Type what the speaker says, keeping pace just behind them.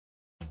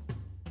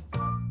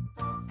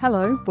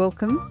Hello,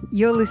 welcome.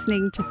 You're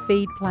listening to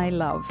Feed, Play,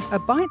 Love, a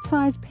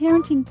bite-sized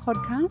parenting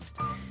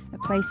podcast, a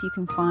place you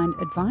can find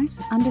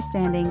advice,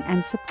 understanding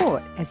and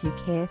support as you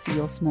care for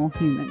your small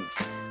humans.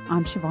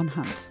 I'm Siobhan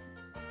Hunt.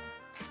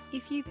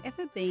 If you've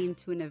ever been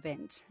to an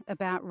event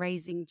about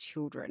raising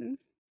children,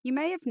 you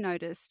may have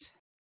noticed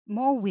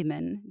more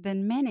women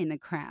than men in the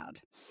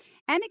crowd.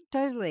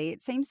 Anecdotally,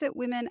 it seems that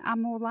women are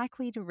more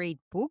likely to read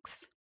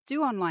books,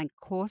 do online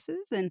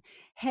courses and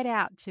head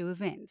out to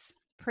events,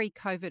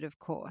 pre-COVID of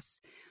course.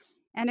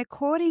 And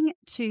according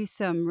to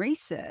some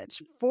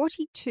research,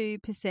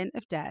 42%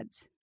 of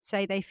dads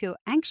say they feel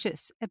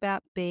anxious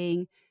about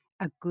being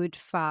a good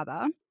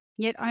father,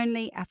 yet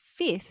only a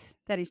fifth,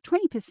 that is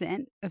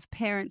 20%, of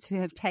parents who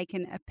have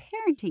taken a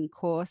parenting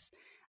course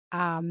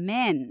are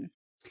men.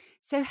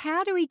 So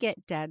how do we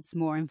get dads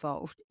more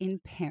involved in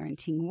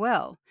parenting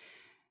well?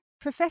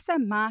 Professor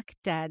Mark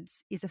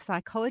Dadds is a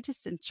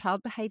psychologist and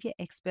child behaviour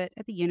expert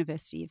at the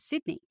University of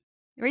Sydney.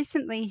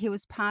 Recently, he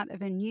was part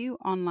of a new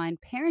online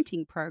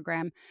parenting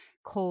program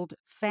called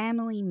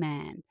Family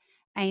Man,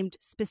 aimed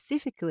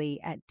specifically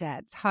at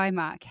dads. Hi,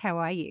 Mark. How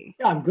are you?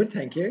 Yeah, I'm good,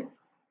 thank you.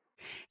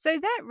 So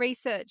that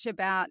research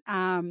about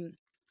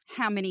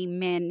how many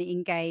men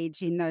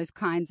engage in those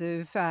kinds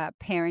of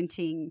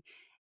parenting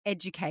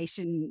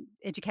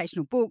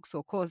educational books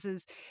or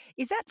courses,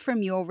 is that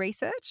from your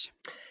research?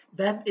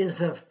 That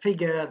is a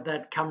figure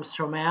that comes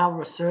from our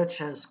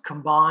researchers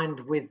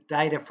combined with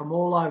data from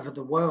all over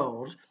the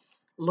world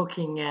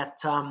looking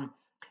at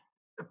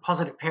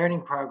positive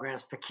parenting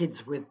programs for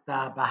kids with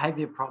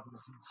behavior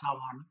problems and so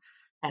on,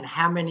 and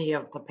how many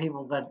of the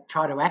people that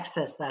try to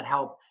access that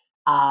help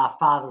are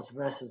fathers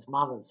versus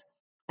mothers.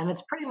 And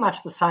it's pretty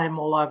much the same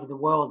all over the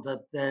world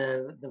that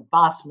the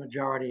vast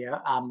majority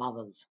are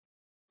mothers.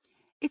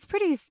 It's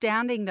pretty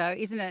astounding, though,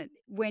 isn't it,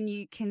 when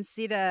you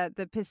consider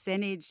the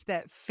percentage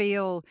that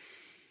feel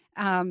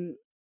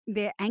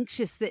they're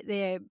anxious that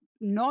they're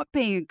not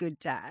being a good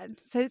dad.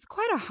 So it's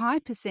quite a high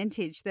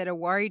percentage that are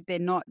worried they're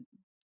not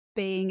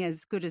being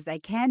as good as they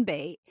can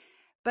be,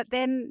 but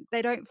then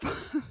they don't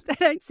they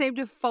don't seem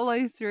to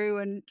follow through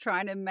and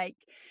trying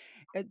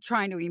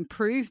to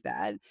improve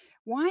that.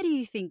 Why do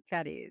you think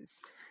that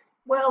is?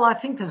 Well, I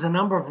think there's a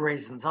number of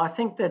reasons. I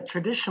think that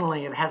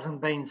traditionally it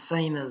hasn't been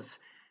seen as,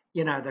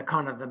 the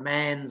kind of the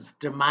man's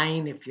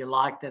domain, if you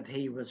like, that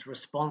he was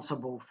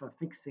responsible for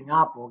fixing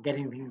up or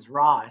getting things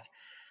right.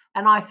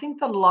 And I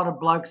think that a lot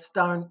of blokes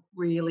don't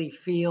really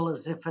feel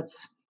as if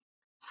it's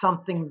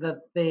something that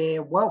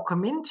they're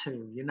welcome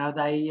into.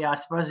 I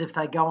suppose if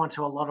they go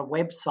onto a lot of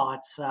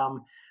websites,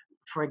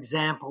 for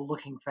example,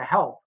 looking for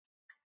help,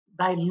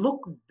 they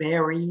look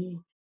very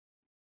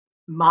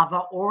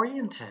mother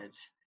oriented.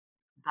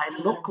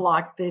 They look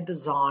like they're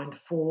designed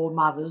for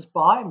mothers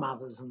by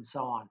mothers and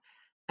so on.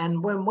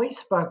 And when we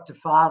spoke to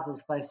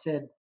fathers, they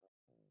said,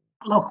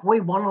 look, we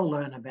want to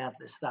learn about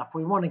this stuff.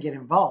 We want to get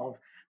involved,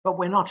 but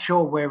we're not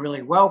sure we're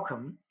really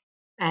welcome.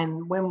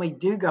 And when we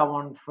do go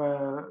on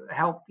for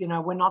help,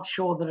 we're not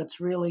sure that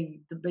it's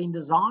really been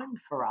designed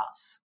for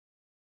us.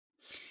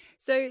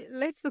 So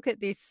let's look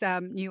at this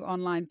new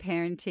online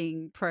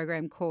parenting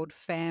program called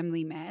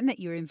Family Man that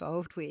you're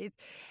involved with.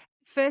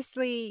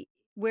 Firstly,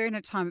 we're in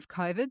a time of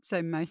COVID,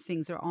 so most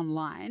things are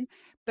online.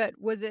 But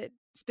was it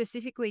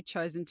specifically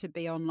chosen to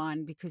be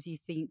online because you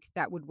think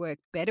that would work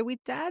better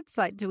with dads?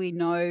 Like, do we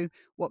know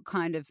what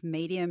kind of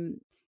medium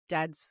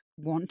dads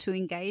want to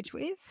engage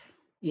with?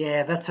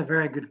 Yeah, that's a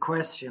very good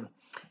question.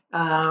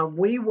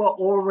 We were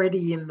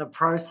already in the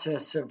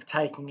process of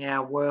taking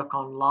our work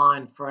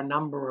online for a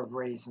number of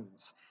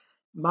reasons.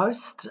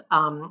 Most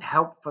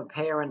help for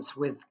parents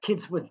with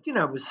kids with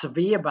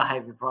severe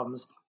behavior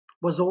problems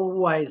was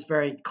always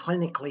very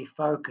clinically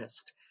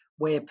focused,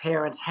 where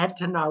parents had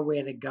to know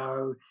where to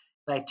go.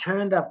 They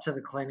turned up to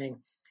the clinic,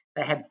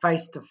 they had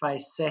face to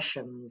face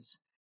sessions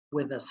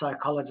with a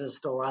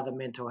psychologist or other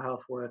mental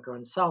health worker,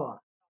 and so on.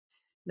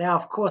 Now,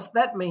 of course,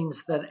 that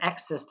means that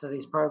access to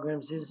these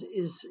programs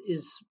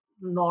is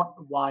not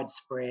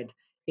widespread.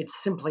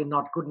 It's simply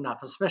not good enough,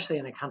 especially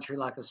in a country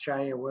like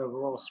Australia where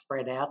we're all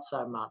spread out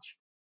so much.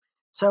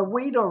 So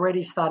we'd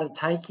already started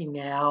taking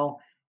our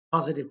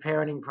positive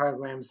parenting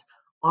programs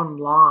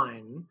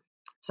online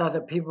so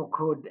that people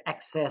could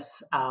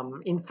access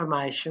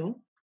information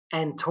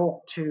and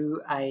talk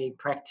to a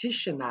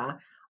practitioner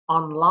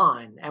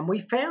online. And we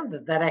found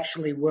that that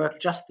actually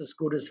worked just as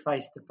good as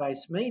face to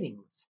face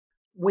meetings.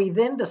 We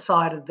then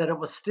decided that it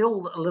was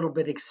still a little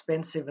bit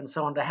expensive and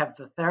so on to have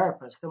the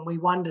therapist, and we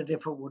wondered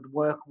if it would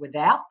work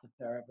without the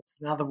therapist.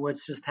 In other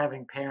words, just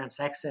having parents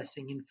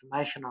accessing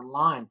information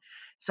online.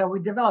 So we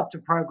developed a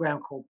program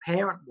called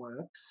Parent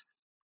Works,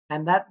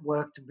 and that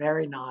worked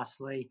very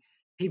nicely.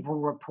 People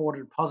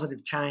reported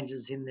positive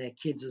changes in their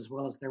kids as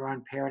well as their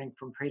own parenting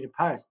from pre to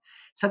post.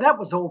 So that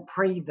was all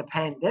pre the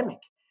pandemic.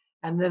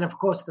 And then, of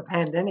course, the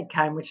pandemic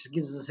came, which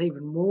gives us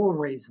even more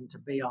reason to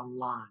be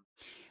online.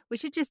 We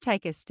should just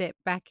take a step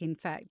back, in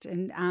fact,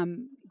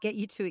 and get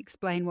you to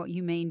explain what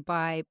you mean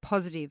by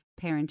positive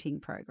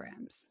parenting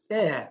programs.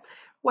 Yeah.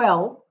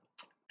 Well,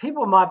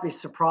 people might be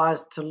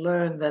surprised to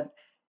learn that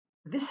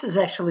This is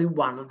actually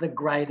one of the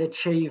great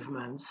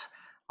achievements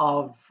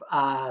of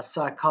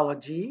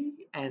psychology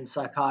and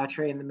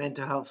psychiatry and the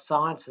mental health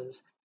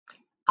sciences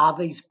are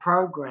these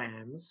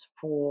programs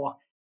for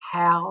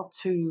how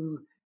to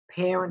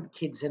parent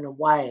kids in a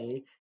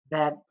way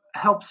that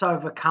helps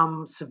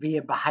overcome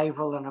severe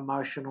behavioral and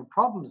emotional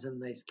problems in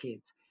these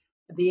kids.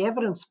 The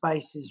evidence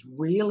base is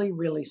really,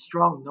 really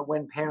strong that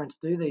when parents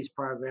do these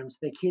programs,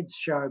 their kids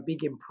show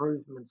big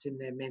improvements in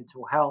their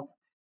mental health,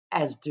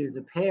 as do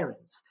the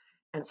parents.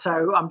 And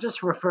so I'm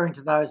just referring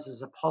to those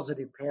as a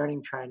positive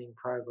parenting training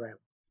program.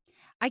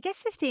 I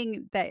guess the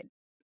thing that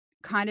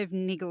kind of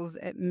niggles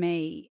at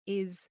me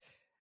is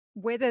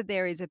whether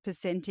there is a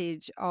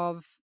percentage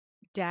of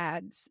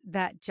dads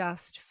that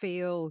just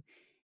feel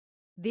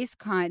this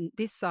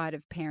side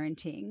of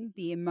parenting,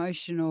 the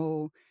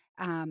emotional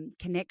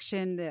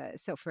connection, the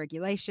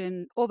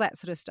self-regulation, all that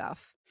sort of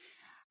stuff.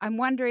 I'm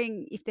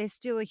wondering if there's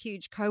still a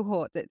huge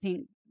cohort that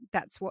think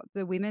that's what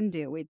the women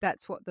deal with,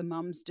 that's what the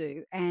mums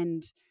do,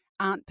 and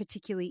aren't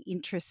particularly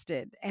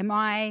interested. Am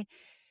I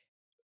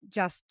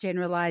just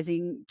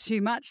generalizing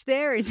too much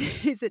there? Is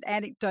it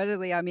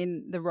anecdotally I'm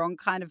in the wrong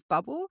kind of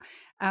bubble?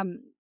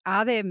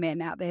 Are there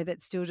men out there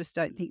that still just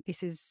don't think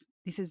this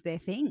is their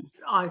thing?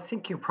 I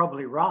think you're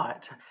probably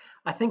right.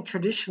 I think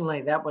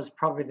traditionally that was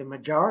probably the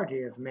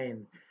majority of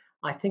men.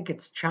 I think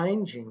it's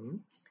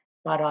changing,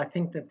 but I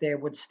think that there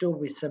would still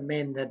be some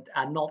men that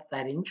are not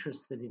that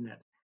interested in it.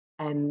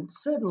 And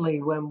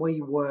certainly when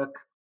we work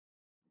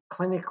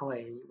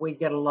clinically, we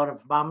get a lot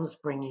of mums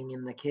bringing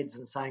in the kids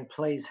and saying,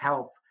 please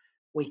help,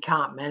 we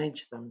can't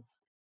manage them,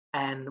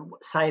 and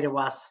say to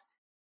us,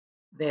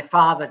 their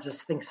father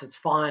just thinks it's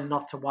fine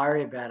not to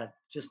worry about it,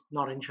 just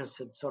not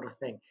interested, sort of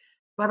thing.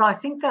 But I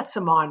think that's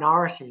a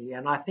minority,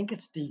 and I think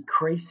it's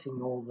decreasing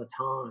all the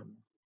time.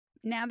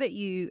 Now that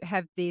you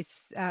have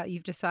this,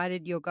 you've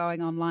decided you're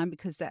going online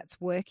because that's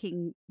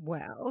working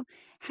well.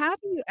 How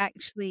do you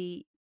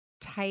actually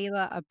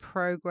tailor a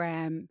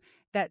program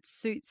that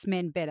suits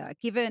men better?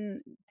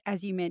 Given,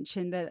 as you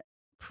mentioned, that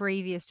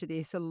previous to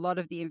this, a lot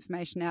of the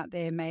information out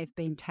there may have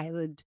been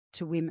tailored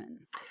to women.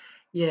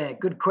 Yeah,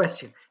 good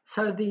question.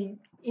 So the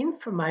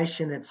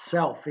information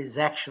itself is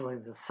actually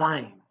the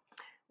same.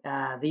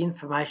 The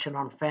information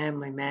on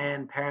Family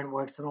Man, Parent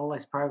Works, and all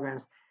these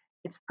programs,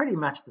 it's pretty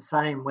much the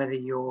same whether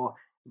you're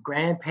a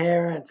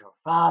grandparent or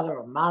father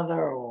or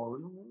mother or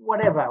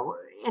whatever,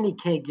 any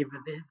caregiver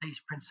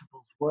these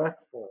principles work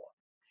for.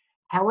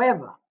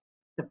 However,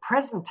 the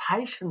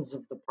presentations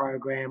of the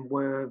program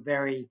were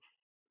very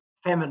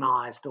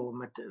feminized or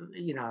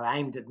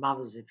aimed at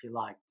mothers, if you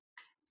like.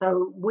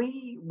 So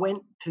we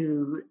went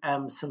to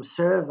some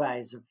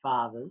surveys of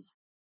fathers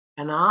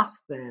and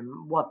asked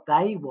them what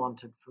they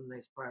wanted from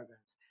these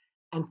programs.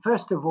 And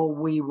first of all,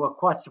 we were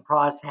quite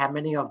surprised how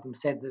many of them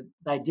said that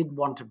they did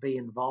want to be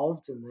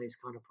involved in these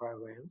kind of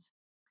programs.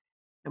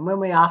 And when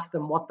we asked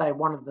them what they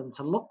wanted them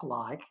to look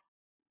like,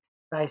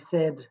 they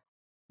said,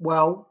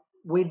 "Well,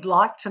 we'd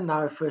like to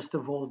know first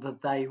of all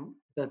that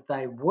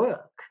they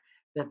work,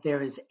 that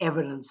there is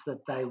evidence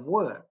that they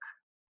work."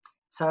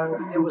 So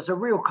there was a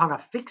real kind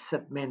of fix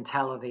it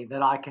mentality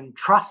that I can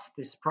trust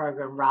this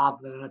program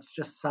rather than it's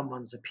just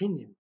someone's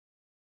opinion.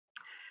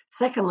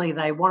 Secondly,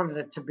 they wanted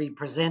it to be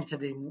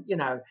presented in,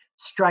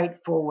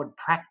 straightforward,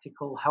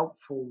 practical,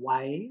 helpful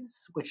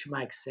ways, which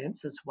makes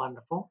sense. It's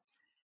wonderful.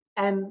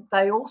 And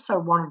they also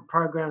wanted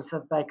programs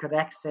that they could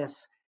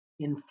access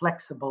in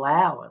flexible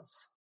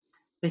hours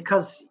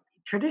because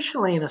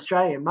traditionally in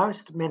Australia,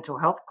 most mental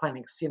health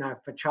clinics,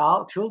 for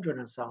children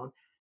and so on,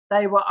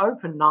 they were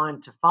open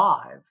 9 to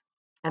 5,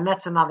 and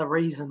that's another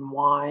reason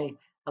why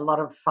a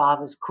lot of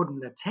fathers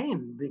couldn't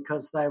attend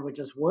because they were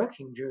just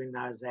working during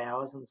those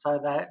hours, and so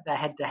they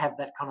had to have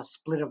that kind of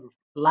split of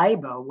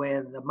labour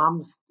where the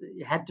mums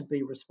had to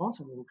be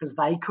responsible because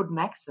they couldn't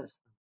access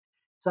them.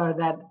 So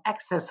that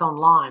access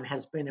online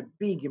has been a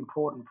big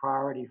important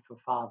priority for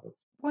fathers.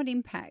 What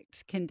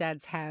impact can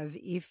dads have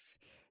if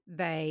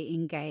they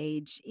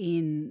engage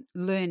in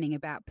learning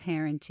about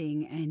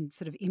parenting and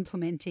sort of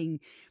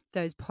implementing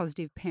those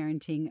positive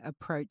parenting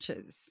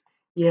approaches?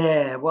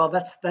 Yeah, well,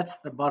 that's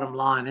the bottom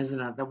line,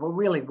 isn't it? That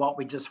really what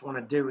we just want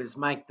to do is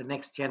make the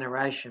next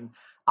generation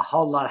a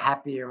whole lot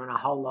happier and a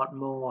whole lot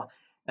more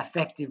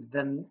effective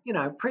than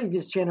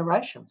previous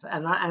generations,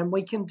 and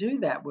we can do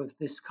that with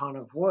this kind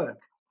of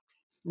work.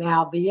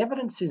 Now, the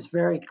evidence is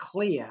very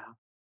clear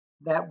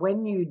that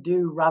when you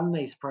do run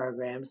these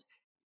programs,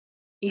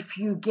 if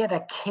you get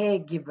a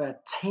caregiver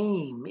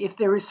team, if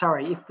there is a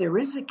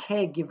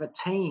caregiver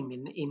team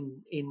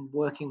in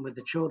working with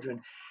the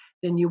children,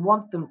 then you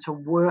want them to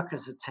work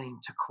as a team,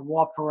 to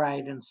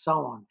cooperate and so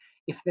on.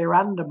 If they're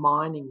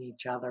undermining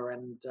each other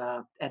and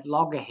at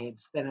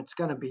loggerheads, then it's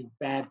going to be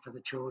bad for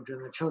the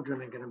children. The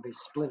children are going to be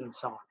split and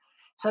so on.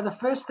 So the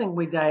first thing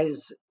we do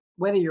is,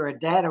 whether you're a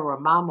dad or a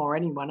mum or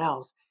anyone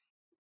else,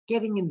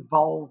 getting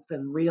involved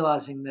and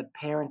realizing that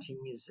parenting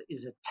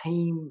is a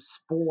team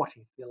sport,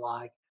 if you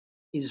like,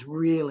 is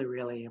really,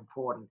 really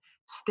important.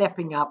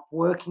 Stepping up,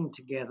 working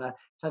together,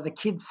 so the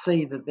kids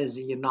see that there's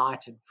a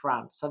united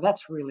front. So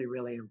that's really,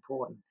 really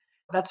important.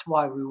 That's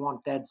why we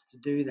want dads to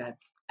do that.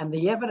 And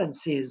the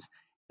evidence is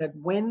that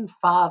when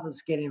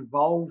fathers get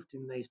involved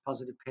in these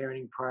positive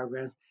parenting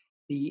programs,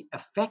 the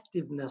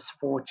effectiveness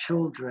for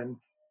children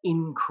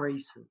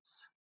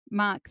increases.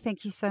 Mark,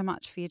 thank you so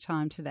much for your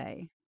time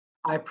today.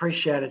 I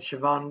appreciate it,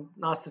 Siobhan.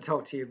 Nice to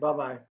talk to you.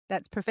 Bye-bye.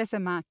 That's Professor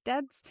Mark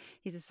Dadds.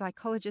 He's a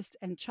psychologist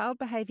and child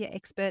behaviour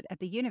expert at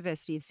the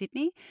University of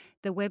Sydney.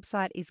 The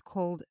website is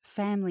called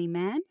Family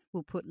Man.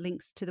 We'll put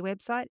links to the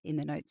website in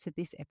the notes of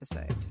this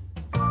episode.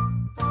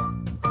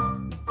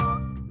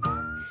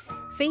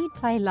 Feed,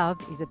 Play,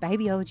 Love is a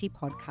babyology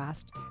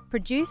podcast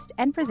produced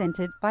and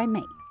presented by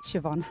me,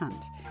 Siobhan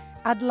Hunt.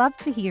 I'd love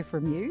to hear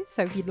from you,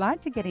 so if you'd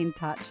like to get in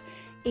touch,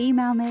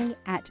 email me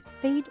at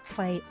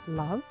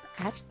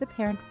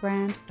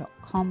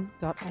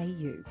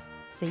feedplaylove@theparentbrand.com.au.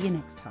 See you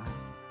next time.